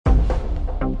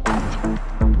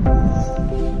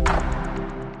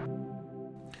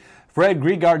Fred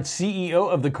Gregaard, CEO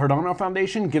of the Cardano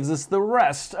Foundation, gives us the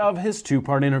rest of his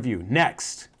two-part interview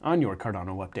next on your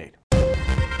Cardano Update.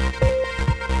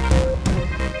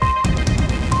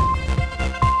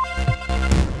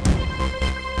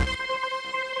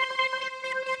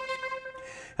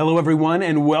 Hello everyone,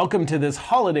 and welcome to this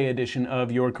holiday edition of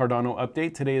your Cardano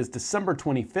Update. Today is December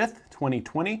 25th,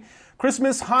 2020.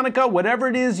 Christmas, Hanukkah, whatever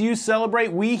it is you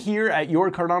celebrate, we here at your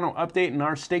Cardano Update in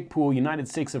our stake pool, United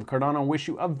Stakes of Cardano, wish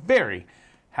you a very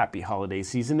happy holiday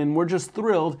season, and we're just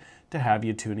thrilled to have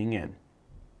you tuning in.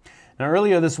 Now,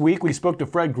 earlier this week, we spoke to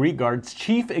Fred Gregaard,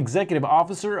 Chief Executive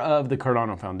Officer of the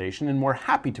Cardano Foundation, and we're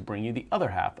happy to bring you the other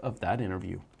half of that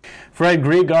interview. Fred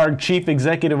Gregaard, Chief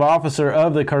Executive Officer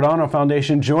of the Cardano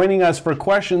Foundation, joining us for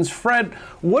questions. Fred,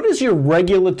 what is your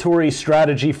regulatory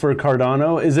strategy for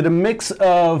Cardano? Is it a mix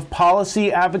of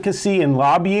policy, advocacy, and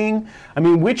lobbying? I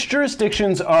mean, which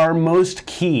jurisdictions are most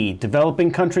key? Developing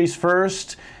countries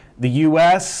first? The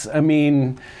U.S.? I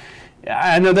mean,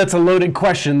 I know that's a loaded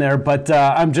question there, but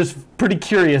I'm just pretty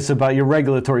curious about your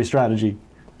regulatory strategy.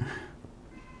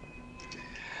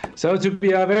 So to be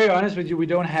very honest with you, we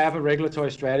don't have a regulatory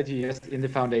strategy yet in the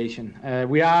foundation.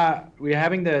 We're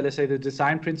having the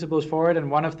design principles for it,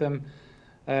 and one of them,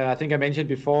 I think I mentioned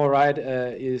before, right,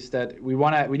 is that we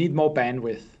need more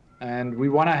bandwidth, and we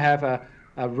want to have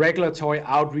a regulatory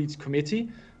outreach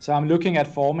committee. So I'm looking at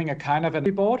forming a kind of a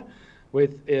board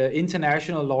with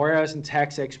international lawyers and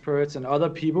tax experts and other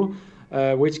people,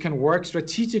 which can work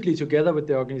strategically together with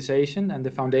the organization and the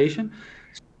foundation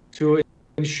to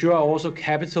ensure also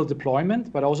capital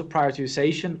deployment, but also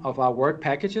prioritization of our work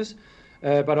packages,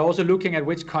 but also looking at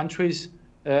which countries,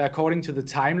 according to the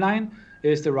timeline,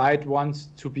 is the right ones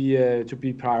to be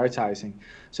prioritizing.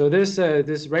 So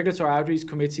this regulatory outreach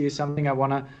committee is something I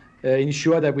want to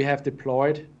ensure that we have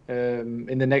deployed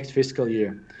in the next fiscal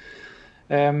year.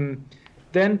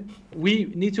 Then we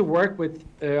need to work with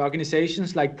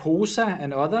organizations like POSA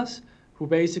and others who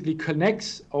basically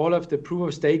connects all of the proof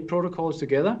of stake protocols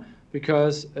together,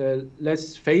 because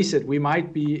let's face it, we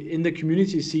might be in the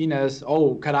community seen as,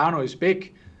 oh, Cardano is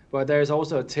big, but there's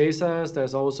also Tezos,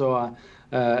 there's also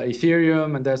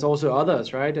Ethereum, and there's also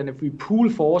others, right? And if we pool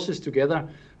forces together,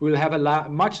 we'll have a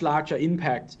much larger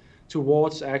impact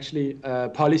towards actually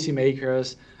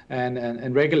policymakers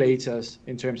and regulators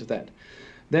in terms of that.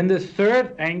 Then the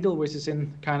third angle, which is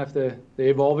in kind of the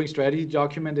evolving strategy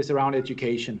document, is around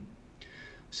education.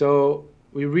 So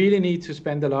we really need to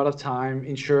spend a lot of time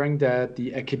ensuring that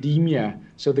the academia,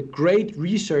 so the great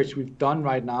research we've done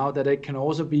right now, that it can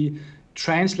also be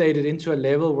translated into a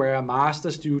level where our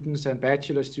master students and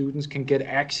bachelor students can get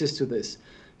access to this.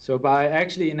 So by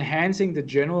actually enhancing the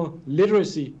general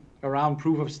literacy around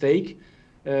proof of stake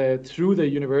through the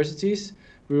universities,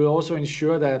 we will also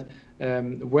ensure that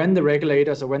when the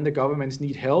regulators or when the governments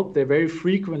need help, they very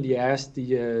frequently ask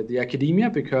the academia,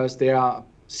 because they are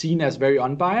seen as very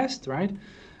unbiased, right?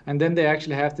 And then they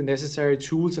actually have the necessary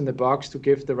tools in the box to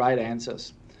give the right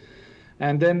answers.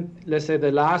 And then, let's say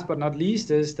the last but not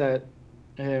least is that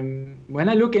when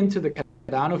I look into the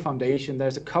Cardano Foundation,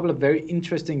 there's a couple of very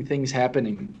interesting things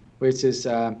happening, which is,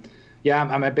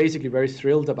 I'm basically very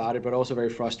thrilled about it, but also very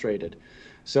frustrated.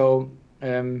 So,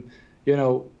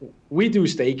 we do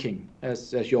staking,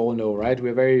 as you all know, right?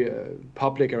 We're very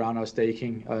public around our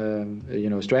staking,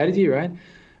 strategy, right?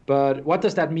 But what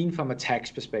does that mean from a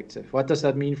tax perspective? What does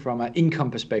that mean from an income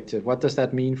perspective? What does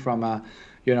that mean from a,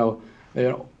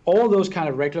 all those kind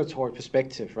of regulatory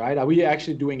perspective, right? Are we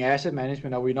actually doing asset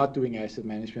management? Are we not doing asset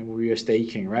management when we are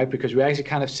staking, right? Because we're actually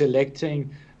kind of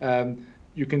selecting,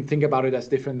 you can think about it as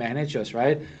different managers,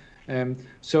 right?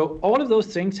 So all of those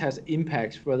things has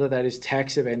impacts, whether that is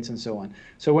tax events and so on.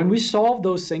 So when we solve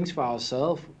those things for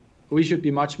ourselves, we should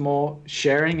be much more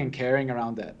sharing and caring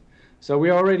around that. So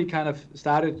we already kind of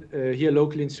started here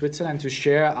locally in Switzerland to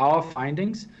share our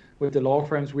findings with the law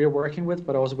firms we are working with,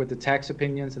 but also with the tax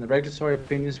opinions and the regulatory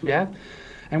opinions we have.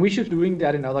 And we should be doing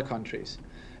that in other countries.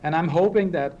 And I'm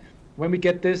hoping that when we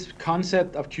get this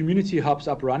concept of community hubs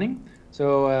up running,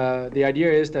 so the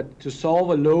idea is that to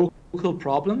solve a local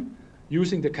problem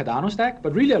using the Cardano stack,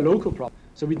 but really a local problem.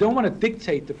 So we don't want to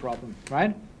dictate the problem,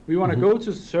 right? We want to go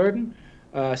to certain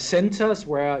centers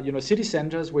where, city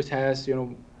centers, which has,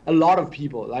 a lot of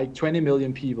people, like 20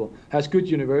 million people, has good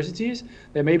universities.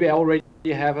 They maybe already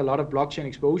have a lot of blockchain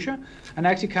exposure, and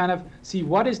actually kind of see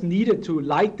what is needed to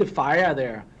light the fire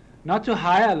there. Not to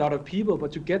hire a lot of people,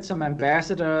 but to get some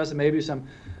ambassadors, maybe some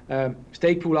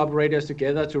stake pool operators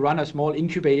together to run a small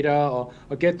incubator, or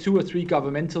get 2 or 3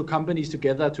 governmental companies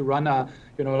together to run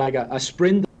a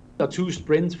sprint or 2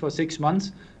 sprints for 6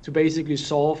 months to basically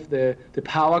solve the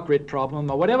power grid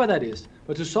problem or whatever that is,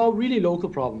 but to solve really local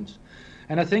problems.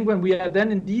 And I think when we are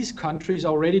then in these countries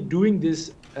already doing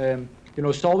this,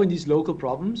 solving these local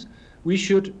problems, we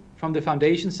should, from the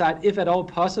foundation side, if at all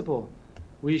possible,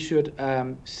 we should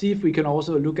see if we can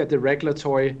also look at the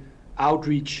regulatory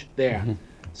outreach there. Mm-hmm.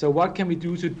 So what can we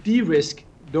do to de-risk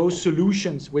those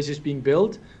solutions which is being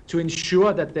built to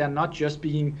ensure that they're not just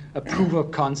being a proof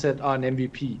of concept or an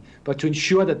MVP, but to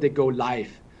ensure that they go live.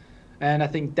 And I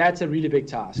think that's a really big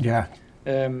task. Yeah.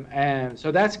 And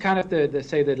so that's kind of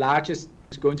the largest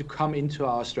is going to come into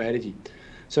our strategy.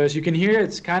 So as you can hear,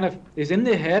 it's in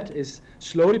the head, is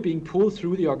slowly being pulled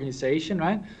through the organization,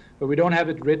 right? But we don't have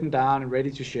it written down and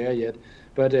ready to share yet.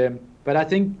 But I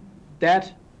think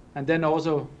that, and then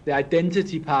also the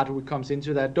identity part which comes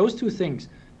into that, those two things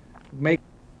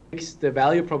makes the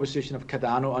value proposition of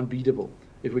Cardano unbeatable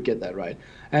if we get that right.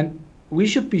 And we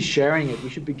should be sharing it, we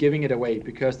should be giving it away,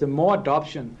 because the more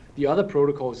adoption the other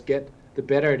protocols get, the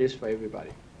better it is for everybody.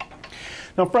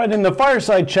 Now, Fred, in the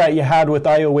fireside chat you had with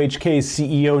IOHK's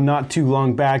CEO not too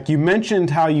long back, you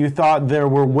mentioned how you thought there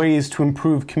were ways to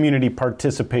improve community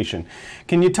participation.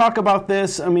 Can you talk about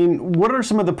this? I mean, what are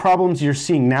some of the problems you're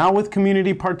seeing now with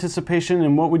community participation,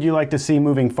 and what would you like to see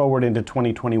moving forward into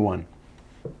 2021?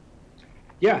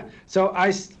 Yeah, so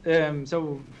it's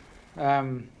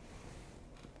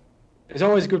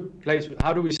always a good place.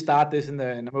 How do we start this in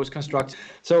the most constructive?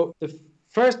 So the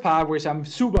first part, which I'm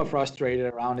super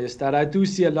frustrated around, is that I do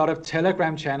see a lot of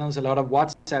Telegram channels, a lot of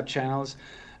WhatsApp channels,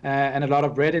 and a lot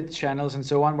of Reddit channels and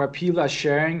so on, where people are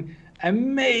sharing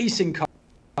amazing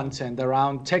content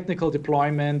around technical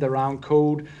deployment, around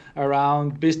code,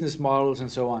 around business models,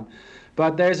 and so on.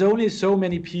 But there's only so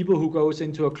many people who goes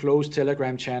into a closed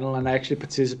Telegram channel and actually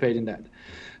participate in that.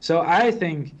 So I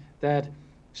think that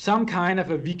some kind of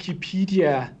a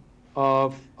Wikipedia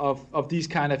of these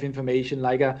kind of information,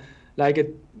 like a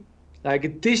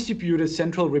distributed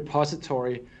central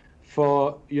repository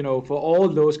for all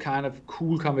those kind of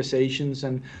cool conversations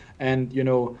and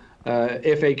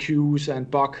FAQs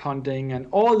and bug hunting and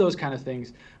all those kind of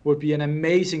things would be an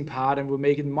amazing part and would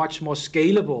make it much more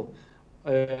scalable.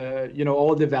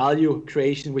 All the value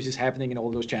creation which is happening in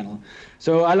all those channels.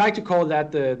 So I like to call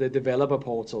that the developer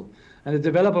portal. And the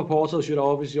developer portal should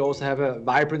obviously also have a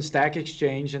vibrant Stack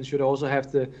Exchange and should also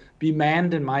have to be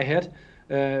manned, in my head,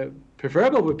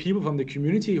 preferable with people from the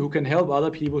community who can help other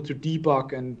people to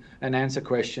debug and answer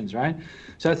questions, right?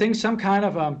 So I think some kind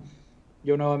of, I'm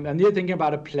not thinking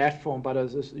about a platform, but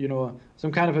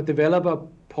some kind of a developer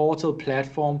portal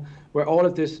platform where all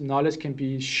of this knowledge can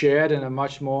be shared in a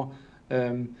much more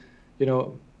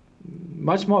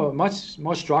much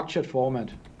more structured format,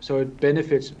 so it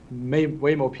benefits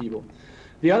way more people.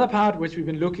 The other part, which we've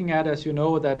been looking at, as you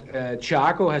know, that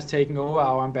Charco has taken over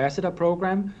our ambassador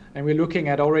program, and we're looking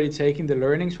at already taking the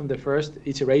learnings from the first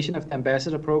iteration of the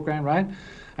ambassador program, right?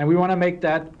 And we want to make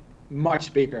that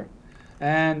much bigger.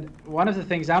 And one of the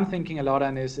things I'm thinking a lot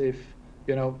on is if,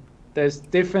 there's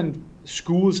different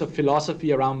schools of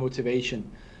philosophy around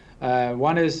motivation.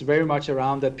 One is very much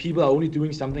around that people are only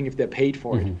doing something if they're paid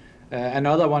for it.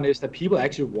 Another one is that people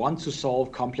actually want to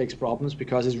solve complex problems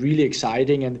because it's really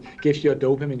exciting and gives you a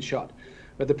dopamine shot.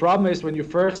 But the problem is when you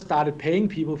first started paying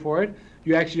people for it,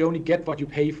 you actually only get what you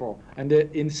pay for. And the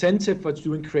incentive for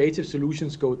doing creative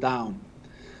solutions go down.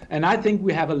 And I think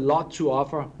we have a lot to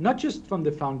offer, not just from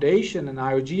the foundation and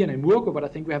IOG and Emurgo, but I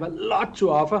think we have a lot to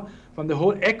offer from the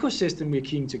whole ecosystem we're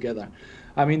keying together.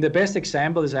 I mean, the best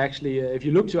example is actually, if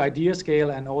you look to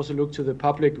IdeaScale and also look to the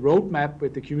public roadmap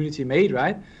with the community made,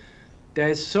 right?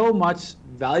 There's so much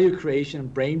value creation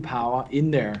and brain power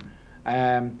in there.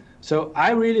 So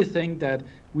I really think that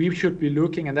we should be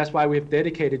looking, and that's why we've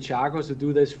dedicated Charco to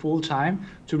do this full time,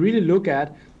 to really look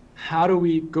at how do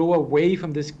we go away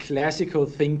from this classical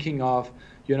thinking of,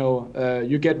 you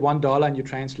get $1 and you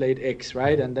translate X,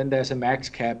 right? And then there's a max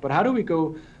cap. But how do we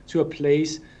go to a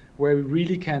place where we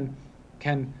really can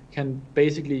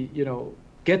basically,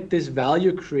 get this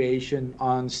value creation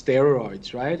on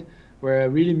steroids, right? Where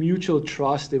really mutual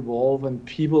trust evolve and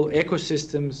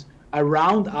ecosystems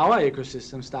around our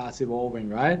ecosystem starts evolving,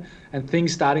 right? And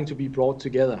things starting to be brought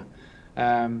together.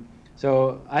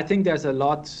 So I think there's a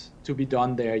lot to be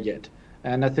done there yet.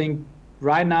 And I think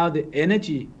right now the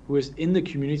energy who is in the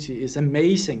community is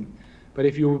amazing. But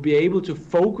if you will be able to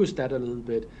focus that a little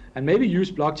bit and maybe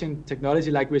use blockchain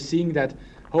technology, like we're seeing that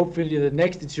hopefully the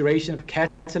next iteration of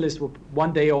Catalyst will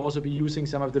one day also be using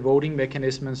some of the voting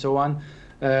mechanism and so on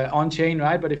chain,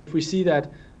 right? But if we see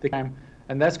that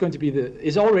and that's going to be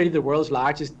is already the world's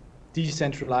largest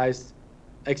decentralized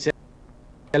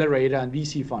accelerator and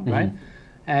VC fund, right?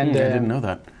 And I didn't know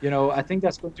that. I think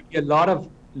there's going to be a lot of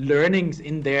learnings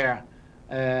in there,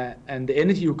 and the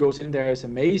energy who goes in there is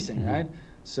amazing, right?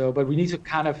 So, but we need to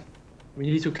kind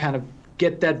of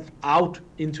get that out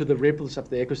into the ripples of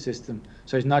the ecosystem.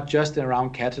 So it's not just around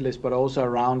Catalyst, but also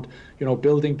around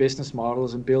building business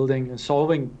models and building and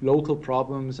solving local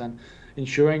problems and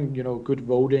ensuring good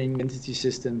voting entity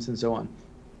systems and so on.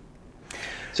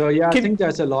 So yeah, I think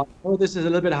there's a lot. Oh, this is a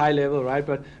little bit high level, right?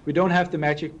 But we don't have the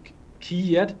magic key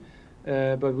yet,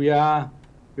 but we're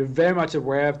very much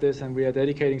aware of this, and we are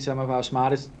dedicating some of our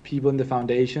smartest people in the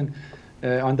foundation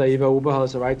under Eva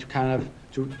Oberholzer, right, to kind of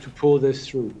to pull this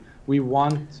through. We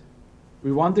want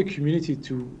the community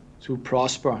to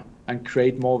prosper and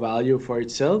create more value for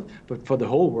itself, but for the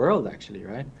whole world, actually,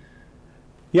 right?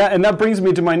 Yeah, and that brings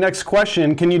me to my next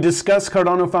question. Can you discuss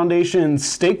Cardano Foundation's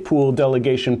stake pool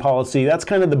delegation policy? That's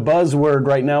kind of the buzzword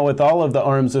right now with all of the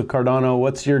arms of Cardano.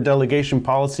 What's your delegation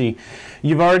policy?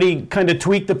 You've already kind of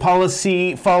tweaked the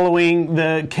policy following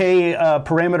the K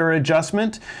parameter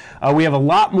adjustment. We have a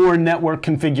lot more network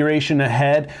configuration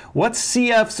ahead. What's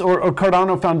CF's or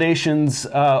Cardano Foundation's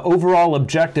overall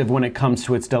objective when it comes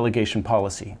to its delegation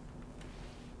policy?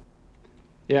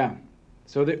 Yeah,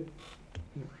 so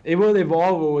it will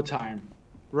evolve over time.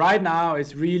 Right now,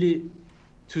 it's really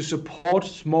to support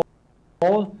small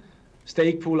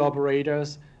stake pool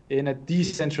operators in a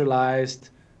decentralized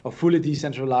or fully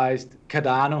decentralized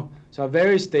Cardano, so a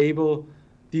very stable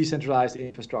decentralized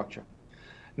infrastructure.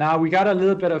 Now, we got a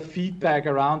little bit of feedback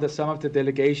around that some of the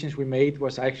delegations we made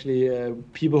was actually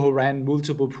people who ran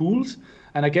multiple pools.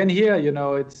 And again, here,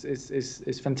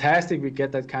 it's fantastic we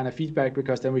get that kind of feedback,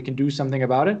 because then we can do something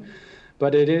about it.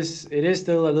 But it is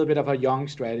still a little bit of a young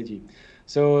strategy.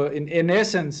 So in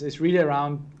essence, it's really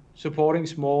around supporting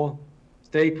small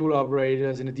stake pool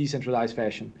operators in a decentralized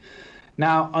fashion.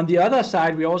 Now, on the other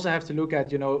side, we also have to look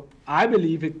at, I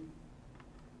believe it,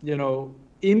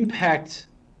 impact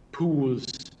pools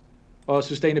or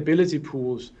sustainability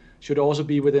pools should also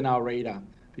be within our radar.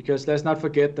 Because let's not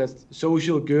forget that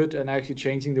social good and actually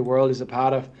changing the world is a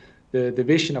part of the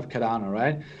vision of Cardano,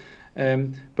 right?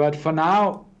 But for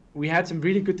now, we had some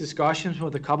really good discussions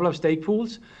with a couple of stake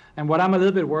pools. And what I'm a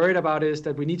little bit worried about is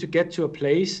that we need to get to a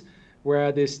place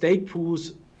where the stake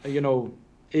pools,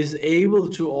 is able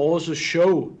to also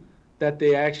show that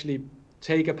they actually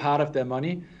take a part of their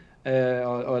money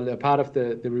or a part of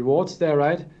the rewards there,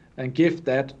 right? And give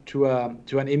that to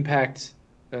an impact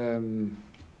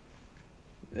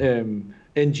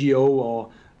NGO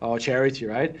or charity,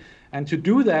 right? And to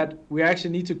do that, we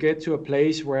actually need to get to a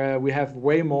place where we have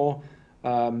way more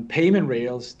payment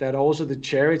rails that also the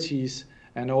charities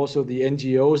and also the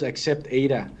NGOs accept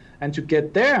ADA. And to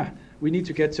get there, we need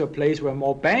to get to a place where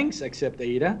more banks accept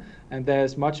ADA, and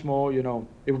there's much more,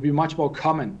 it would be much more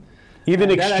common.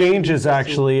 Even exchanges,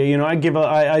 actually, I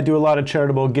do a lot of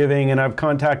charitable giving, and I've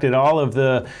contacted all of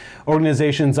the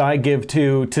organizations I give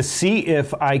to see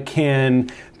if I can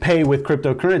pay with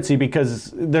cryptocurrency, because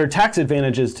there are tax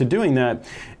advantages to doing that.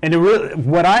 And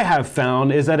what I have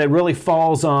found is that it really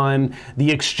falls on the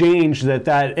exchange that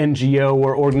NGO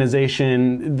or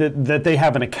organization that they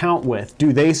have an account with.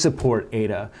 Do they support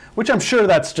ADA? Which I'm sure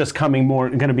that's just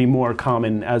going to be more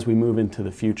common as we move into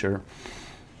the future.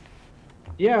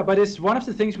 Yeah, but it's one of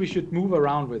the things we should move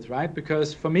around with, right?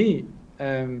 Because for me,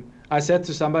 I said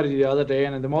to somebody the other day,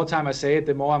 and the more time I say it,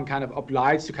 the more I'm kind of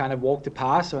obliged to kind of walk the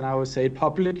path, so I would say it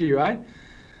publicly, right?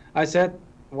 I said,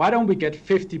 why don't we get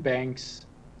 50 banks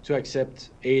to accept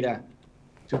ADA,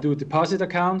 to do deposit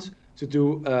accounts, to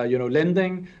do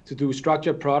lending, to do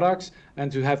structured products,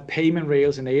 and to have payment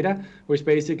rails in ADA, which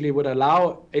basically would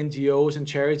allow NGOs and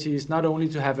charities not only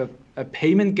to have a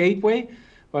payment gateway,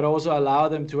 but also allow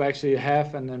them to actually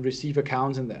have and receive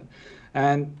accounts in that.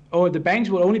 And the banks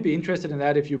will only be interested in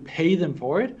that if you pay them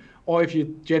for it or if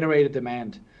you generate a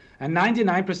demand. And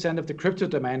 99% of the crypto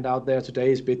demand out there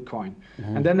today is Bitcoin.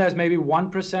 Mm-hmm. And then there's maybe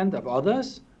 1% of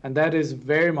others, and that is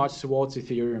very much towards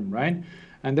Ethereum, right?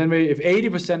 And then if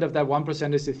 80% of that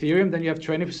 1% is Ethereum, then you have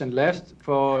 20% left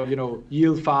for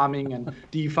yield farming and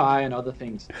DeFi and other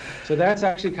things. So that's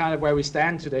actually kind of where we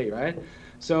stand today, right?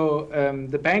 So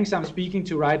the banks I'm speaking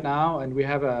to right now, and we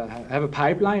have a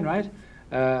pipeline, right?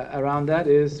 Around that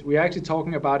is we're actually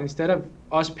talking about, instead of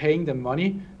us paying them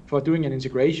money for doing an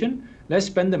integration, let's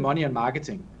spend the money on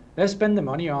marketing. Let's spend the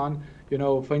money on,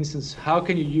 for instance, how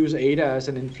can you use ADA as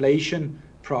an inflation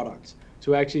product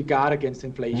to actually guard against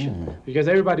inflation? Because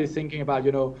everybody's thinking about,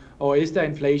 is there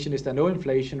inflation? Is there no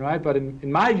inflation, right? But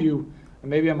in my view, and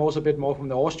maybe I'm also a bit more from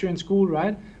the Austrian school,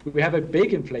 right? We have a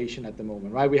big inflation at the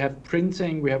moment, right? We have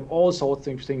printing, we have all sorts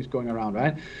of things going around,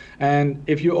 right? And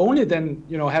if you only then,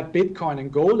 have Bitcoin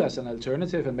and gold as an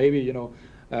alternative, and maybe,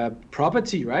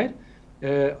 property, right?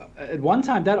 At one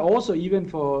time, that also even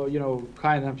for,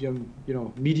 kind of,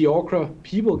 mediocre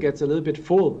people gets a little bit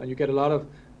full, and you get a lot of,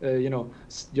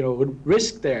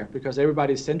 risk there because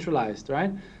everybody's centralized,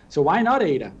 right? So why not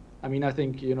ADA? I mean, I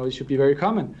think, it should be very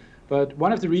common. But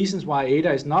one of the reasons why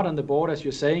ADA is not on the board, as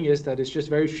you're saying, is that it's just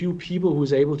very few people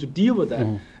who's able to deal with that,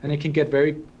 and it can get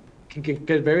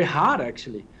very hard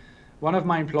actually. One of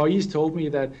my employees told me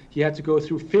that he had to go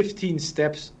through 15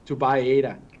 steps to buy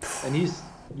ADA, and he's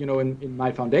in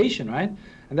my foundation, right?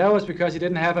 And that was because he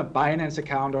didn't have a Binance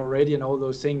account already and all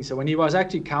those things. So when he was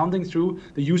actually counting through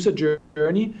the user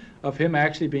journey of him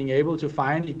actually being able to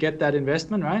finally get that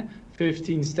investment, right?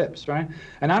 15 steps, right?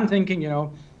 And I'm thinking,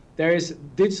 there is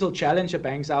digital challenger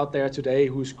banks out there today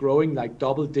who's growing like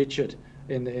double digit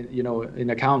in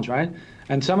accounts, right?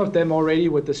 And some of them already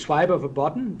with the swipe of a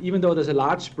button, even though there's a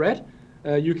large spread,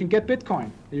 you can get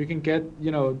Bitcoin, you can get,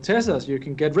 Teslas, you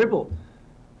can get Ripple.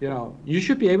 You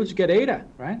should be able to get ADA,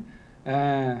 right?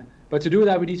 But to do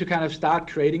that, we need to kind of start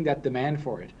creating that demand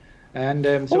for it. And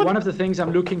so one of the things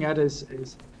I'm looking at is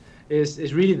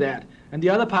really that. And the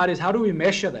other part is how do we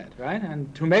measure that, right?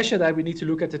 And to measure that, we need to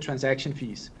look at the transaction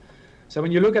fees. So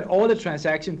when you look at all the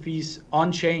transaction fees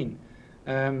on chain,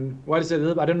 what is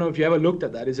it? I don't know if you ever looked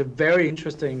at that. It's a very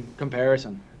interesting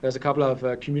comparison. There's a couple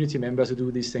of community members who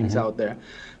do these things out there.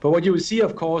 But what you will see,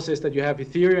 of course, is that you have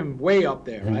Ethereum way up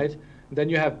there, right? And then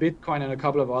you have Bitcoin and a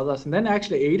couple of others. And then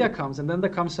actually ADA comes, and then there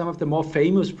comes some of the more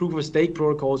famous proof of stake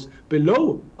protocols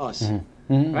below us,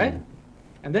 right?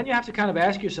 And then you have to kind of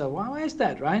ask yourself, well, why is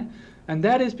that, right? And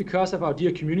that is because of our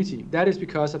dear community. That is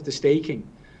because of the staking.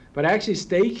 But actually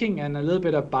staking and a little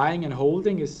bit of buying and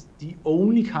holding is the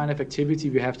only kind of activity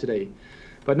we have today.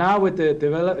 But now with the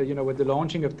with the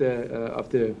launching of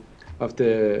the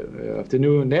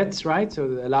new nets, right? So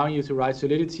allowing you to write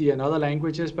Solidity and other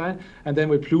languages, right? And then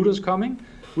with Pluto's coming,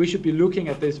 we should be looking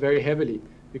at this very heavily,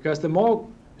 because the more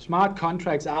smart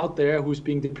contracts out there who's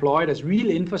being deployed as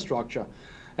real infrastructure,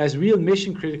 as real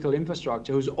mission critical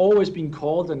infrastructure, who's always been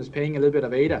called and is paying a little bit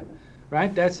of ADA,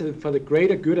 right? That's for the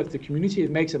greater good of the community.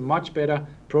 It makes a much better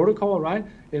protocol, right?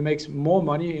 It makes more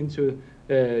money into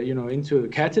into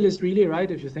Catalyst, really,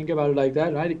 right? If you think about it like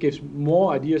that, right? It gives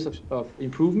more ideas of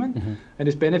improvement, and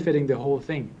it's benefiting the whole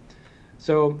thing.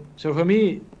 So for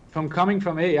me, from coming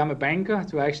from I'm a banker,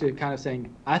 to actually kind of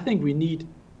saying, I think we need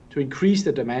to increase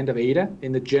the demand of ADA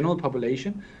in the general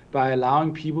population by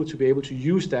allowing people to be able to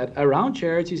use that around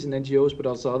charities and NGOs, but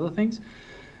also other things.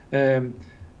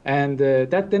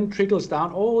 That then trickles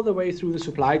down all the way through the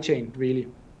supply chain, really,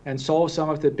 and solve some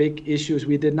of the big issues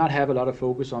we did not have a lot of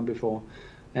focus on before.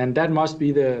 And that must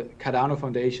be the Cardano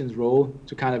Foundation's role,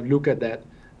 to kind of look at that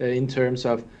in terms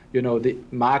of, the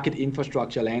market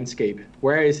infrastructure landscape.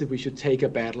 Where is it we should take a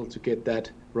battle to get that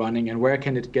running, and where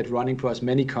can it get running for as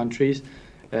many countries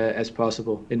as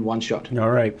possible in one shot.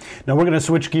 All right. Now we're going to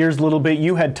switch gears a little bit.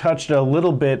 You had touched a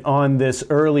little bit on this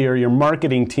earlier, your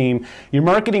marketing team. Your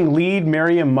marketing lead,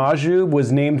 Mariam Majzoub,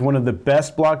 was named one of the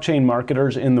best blockchain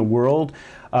marketers in the world.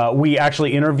 We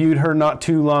actually interviewed her not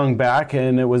too long back,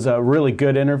 and it was a really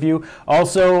good interview.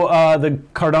 Also, the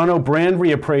Cardano brand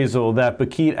reappraisal that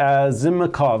Bakit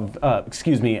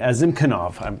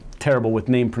Azimkhanov, I'm terrible with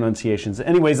name pronunciations.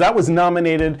 Anyways, that was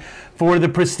nominated for the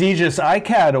prestigious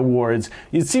ICAD Awards.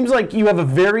 It seems like you have a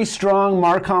very strong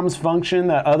Marcoms function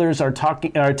that others are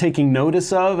taking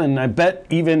notice of, and I bet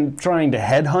even trying to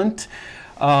headhunt.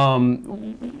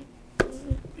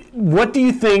 What do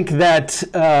you think that,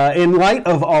 in light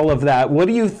of all of that, what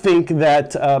do you think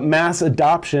that mass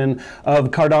adoption of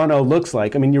Cardano looks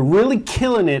like? I mean, you're really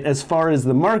killing it as far as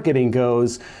the marketing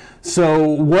goes. So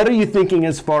what are you thinking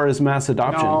as far as mass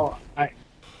adoption? No,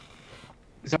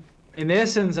 so in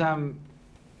essence,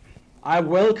 I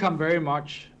welcome very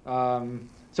much. I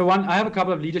have a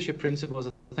couple of leadership principles.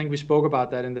 I think we spoke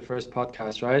about that in the first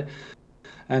podcast, right?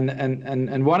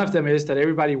 And one of them is that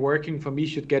everybody working for me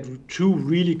should get 2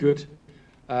 really good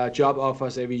job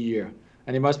offers every year.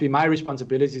 And it must be my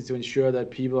responsibility to ensure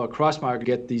that people across market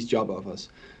get these job offers.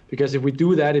 Because if we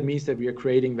do that, it means that we are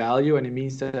creating value, and it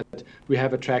means that we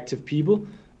have attractive people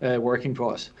working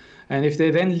for us. And if they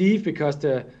then leave because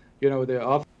the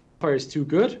offer is too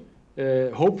good,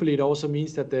 hopefully it also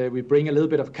means that we bring a little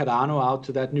bit of Cardano out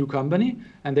to that new company,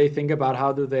 and they think about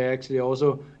how do they actually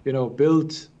also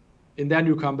build in their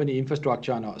new company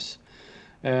infrastructure on us.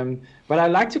 But I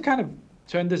like to kind of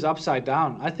turn this upside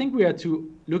down. I think we are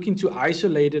looking to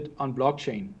isolate it on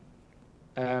blockchain.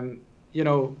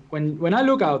 when I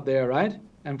look out there, right,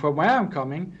 and from where I'm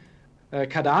coming,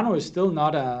 Cardano is still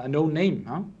not a known name.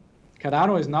 Huh?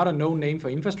 Cardano is not a known name for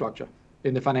infrastructure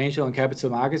in the financial and capital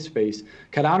market space.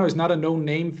 Cardano is not a known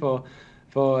name for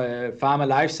pharma,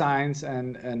 life science,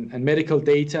 and medical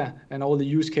data and all the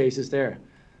use cases there.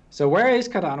 So where is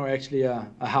Cardano actually a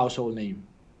household name?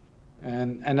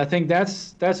 And I think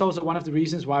that's also one of the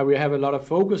reasons why we have a lot of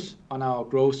focus on our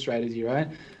growth strategy, right?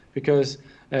 Because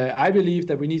I believe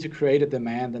that we need to create a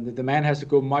demand, and the demand has to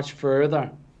go much further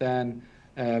than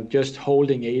just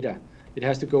holding ADA. It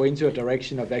has to go into a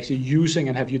direction of actually using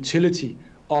and have utility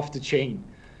off the chain.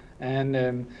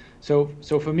 And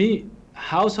so for me,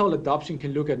 household adoption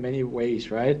can look at many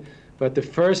ways, right? But the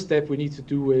first step we need to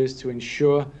do is to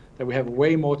ensure that we have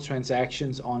way more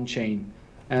transactions on chain.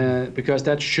 Because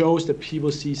that shows that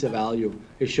people sees a value.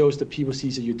 It shows that people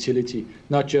sees a utility,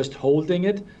 not just holding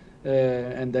it,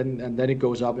 and then it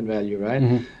goes up in value, right?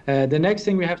 Mm-hmm. The next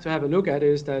thing we have to have a look at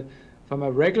is that from a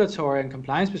regulatory and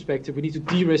compliance perspective, we need to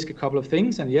de-risk a couple of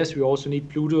things. And yes, we also need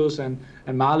Plutus and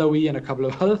Marlowe and a couple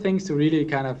of other things to really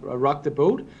kind of rock the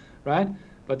boat, right?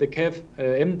 But the KEF,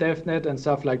 MDEFnet and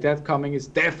stuff like that coming is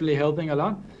definitely helping a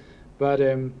lot.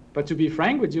 But to be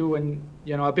frank with you, and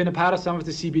I've been a part of some of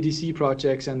the CBDC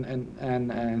projects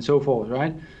and so forth,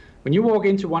 right? When you walk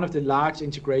into one of the large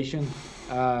integration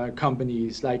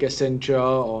companies like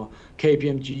Accenture or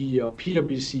KPMG or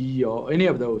PwC or any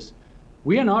of those,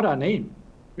 we are not our name.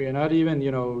 We are not even,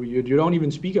 you don't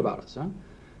even speak about us, huh?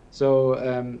 So,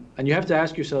 and you have to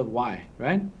ask yourself why,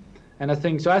 right? And I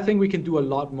think we can do a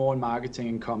lot more in marketing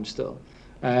and comms still.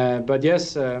 But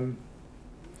yes,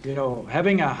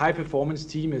 having a high performance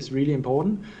team is really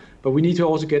important, but we need to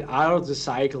also get out of the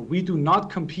cycle. We do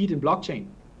not compete in blockchain,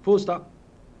 full stop.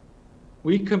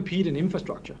 We compete in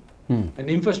infrastructure. And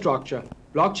infrastructure,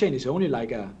 blockchain is only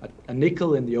like a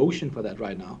nickel in the ocean for that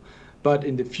right now. But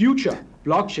in the future,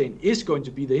 blockchain is going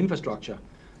to be the infrastructure,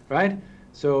 right?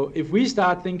 So if we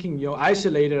start thinking,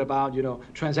 isolated about,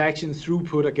 transaction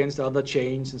throughput against other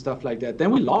chains and stuff like that,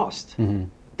 then we lost. Mm-hmm.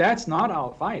 That's not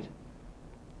our fight,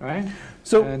 right?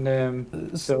 So,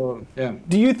 yeah.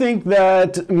 Do you think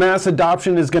that mass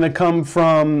adoption is going to come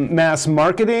from mass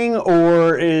marketing,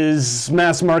 or is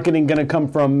mass marketing going to come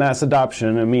from mass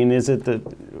adoption? I mean,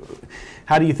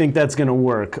 how do you think that's going to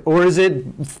work? Or is it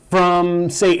from,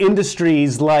 say,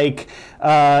 industries like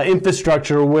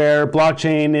infrastructure, where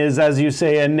blockchain is, as you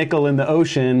say, a nickel in the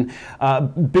ocean,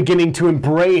 beginning to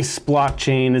embrace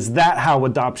blockchain? Is that how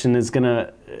adoption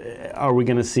are we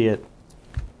going to see it?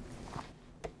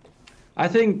 I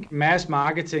think mass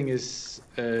marketing is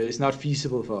not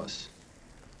feasible for us.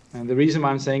 And the reason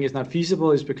why I'm saying it's not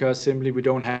feasible is because simply we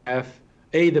don't have,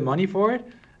 A, the money for it,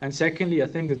 and secondly, I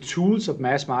think the tools of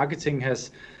mass marketing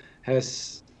is a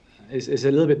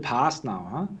little bit past now,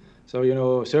 huh?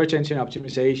 So, search engine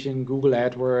optimization, Google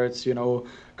AdWords,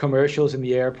 commercials in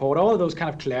the airport, all of those kind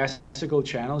of classical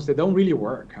channels, they don't really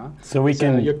work, huh? So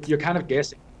you're kind of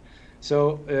guessing.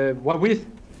 So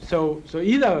So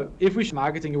either if we should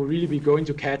marketing, it will really be going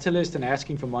to Catalyst and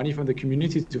asking for money from the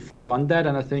community to fund that.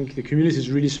 And I think the community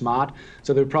is really smart,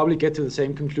 so they'll probably get to the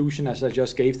same conclusion as I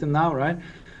just gave them now, right?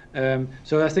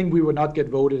 So I think we would not get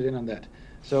voted in on that.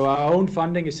 So our own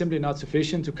funding is simply not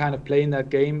sufficient to kind of play in that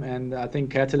game, and I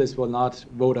think Catalyst will not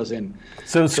vote us in.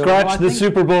 So scratch the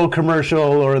Super Bowl commercial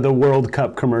or the World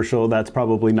Cup commercial, that's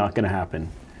probably not going to happen.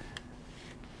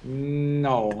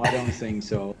 No, I don't think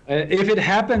so. If it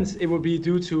happens, it will be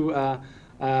due to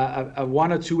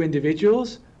one or two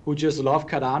individuals who just love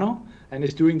Cardano and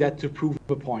is doing that to prove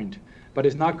a point. But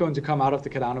it's not going to come out of the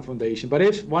Cardano Foundation. But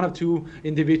if one or two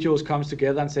individuals comes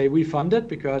together and say, we fund it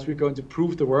because we're going to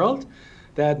prove the world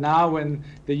that now when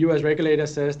the US regulator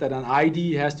says that an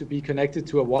ID has to be connected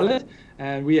to a wallet,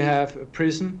 and we have a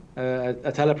Prism,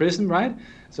 a Terra Prism, right?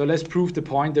 So let's prove the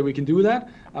point that we can do that.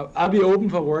 I'll be open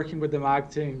for working with the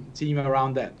marketing team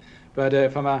around that.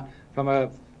 But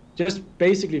from just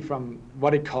basically from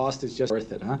what it costs, it's just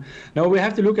worth it, huh? No, we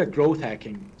have to look at growth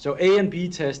hacking. So A and B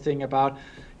testing about,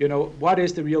 what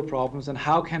is the real problems and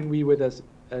how can we, with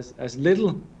as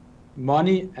little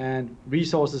money and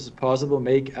resources as possible,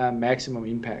 make a maximum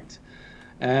impact.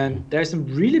 And there's some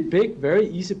really big, very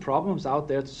easy problems out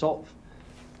there to solve.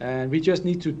 And we just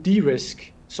need to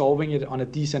de-risk solving it on a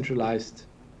decentralized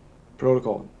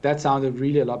protocol. That sounded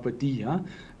really a lot with D, huh?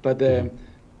 But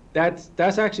that's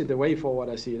actually the way forward,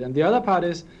 I see it. And the other part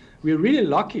is we're really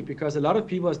lucky because a lot of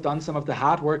people have done some of the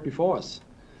hard work before us.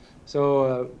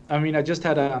 So, I just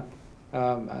had a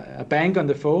bank on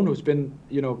the phone who's been,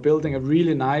 building a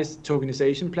really nice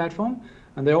tokenization platform,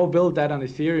 and they all built that on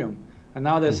Ethereum. And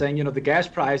now they're saying, the gas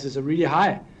prices are really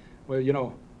high.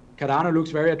 Well, Cardano looks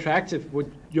very attractive.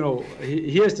 Would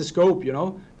here's the scope.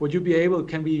 Would you be able?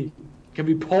 Can we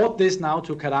port this now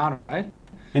to Cardano, right?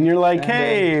 And you're like,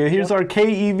 hey, here's our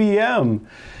KEVM.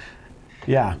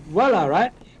 Yeah. Voila,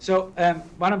 right? So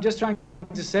what I'm just trying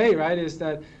to say, right, is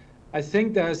that I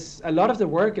think there's a lot of the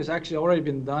work has actually already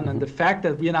been done, and the fact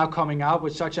that we are now coming out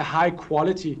with such a high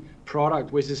quality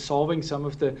product, which is solving some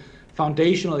of the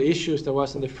foundational issues there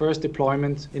was in the first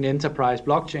deployment in enterprise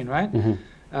blockchain, right?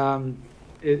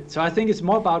 So I think it's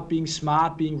more about being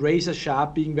smart, being razor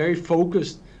sharp, being very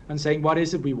focused and saying what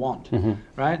is it we want,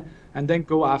 right? And then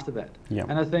go after that. Yeah.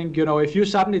 And I think, if you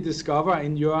suddenly discover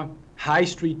in your high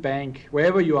street bank,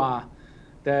 wherever you are,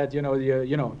 that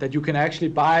that you can actually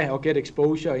buy or get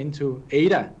exposure into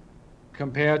ADA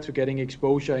compared to getting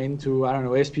exposure into, I don't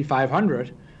know, SP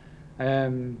 500,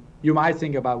 you might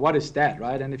think about what is that,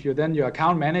 right? And if you're then your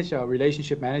account manager or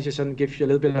relationship manager suddenly gives you a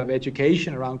little bit of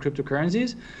education around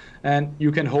cryptocurrencies, and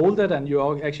you can hold it, and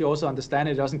you actually also understand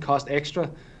it doesn't cost extra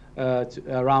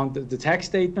around the tax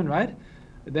statement, right?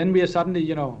 Then we are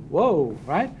suddenly, whoa,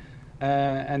 right?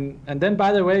 And then,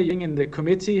 by the way, you're in the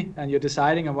committee and you're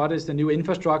deciding on what is the new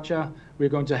infrastructure we're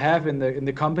going to have in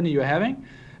the company you're having,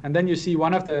 and then you see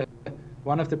one of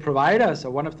the providers or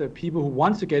one of the people who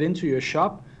wants to get into your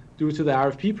shop due to the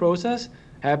RFP process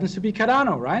happens to be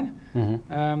Cardano, right?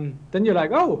 Then you're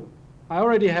like, oh, I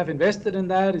already have invested in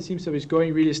that. It seems that it's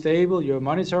going really stable. You're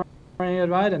monitoring it,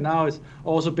 right? And now it's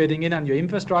also bidding in on your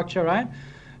infrastructure, right?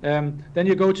 Then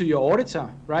you go to your auditor,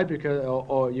 right? Because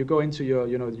or you go into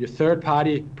your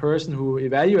third-party person who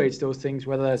evaluates those things,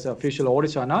 whether it's an official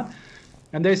auditor or not,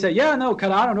 and they say, yeah, no,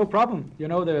 Cardano, no problem.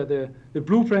 The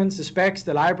blueprints, the specs,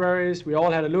 the libraries, we all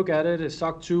had a look at it. It's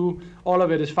SOC 2, all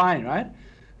of it is fine, right?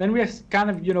 Then we're kind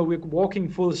of we're walking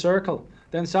full circle.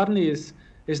 Then suddenly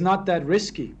it's not that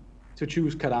risky to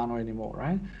choose Cardano anymore,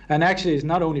 right? And actually, it's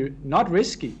not only not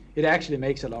risky, it actually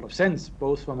makes a lot of sense,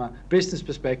 both from a business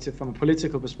perspective, from a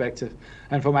political perspective,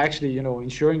 and from actually,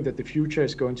 ensuring that the future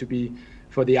is going to be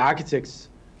for the architects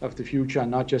of the future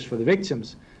and not just for the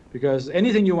victims. Because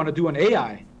anything you want to do on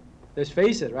AI, let's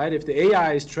face it, right? If the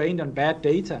AI is trained on bad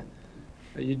data,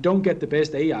 you don't get the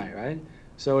best AI, right?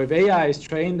 So if AI is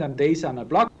trained on data on a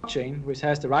blockchain, which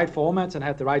has the right formats and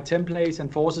have the right templates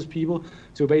and forces people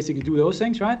to basically do those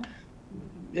things, right?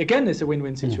 Again, it's a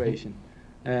win-win situation.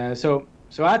 So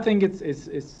I think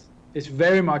it's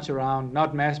very much around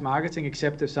not mass marketing,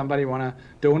 except if somebody want to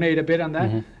donate a bit on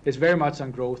that. It's very much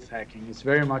on growth hacking. It's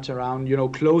very much around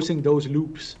closing those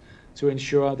loops to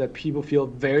ensure that people feel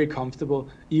very comfortable,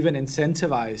 even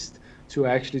incentivized to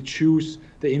actually choose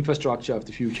the infrastructure of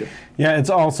the future. Yeah,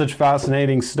 it's all such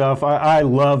fascinating stuff. I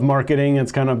love marketing.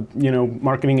 It's kind of,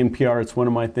 marketing and PR. It's one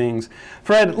of my things.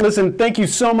 Fred, listen, thank you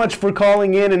so much for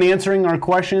calling in and answering our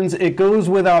questions. It goes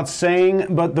without saying,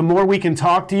 but the more we can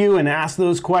talk to you and ask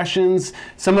those questions,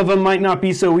 some of them might not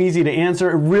be so easy to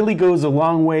answer. It really goes a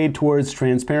long way towards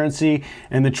transparency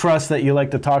and the trust that you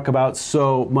like to talk about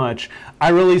so much. I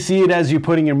really see it as you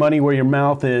putting your money where your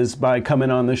mouth is by coming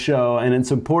on the show, and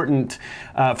it's important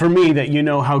for me that you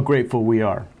know how grateful we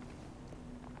are.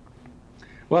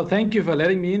 Well, thank you for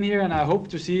letting me in here, and I hope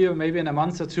to see you maybe in a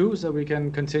month or two so we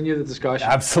can continue the discussion.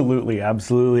 Absolutely,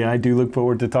 absolutely. I do look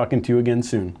forward to talking to you again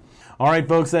soon. All right,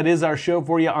 folks, that is our show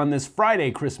for you on this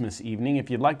Friday Christmas evening. If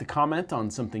you'd like to comment on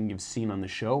something you've seen on the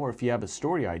show, or if you have a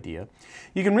story idea,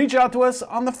 you can reach out to us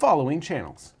on the following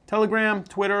channels: Telegram,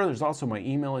 Twitter, there's also my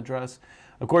email address.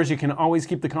 Of course, you can always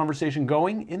keep the conversation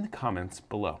going in the comments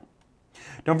below.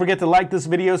 Don't forget to like this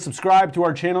video, subscribe to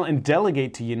our channel, and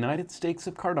delegate to United Stakes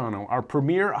of Cardano, our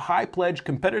premier high-pledge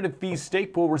competitive fee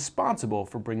stake pool responsible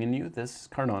for bringing you this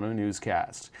Cardano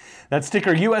newscast. That's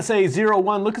ticker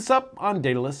USA01. Look us up on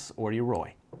Daedalus or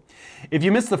Yoroi. If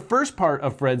you missed the first part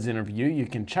of Fred's interview, you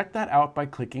can check that out by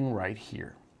clicking right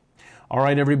here. All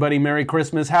right, everybody, Merry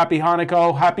Christmas, Happy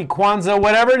Hanukkah, Happy Kwanzaa,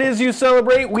 whatever it is you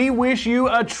celebrate, we wish you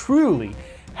a truly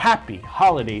happy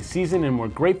holiday season, and we're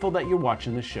grateful that you're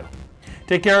watching the show.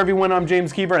 Take care, everyone. I'm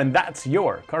James Keever, and that's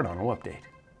your Cardano Update.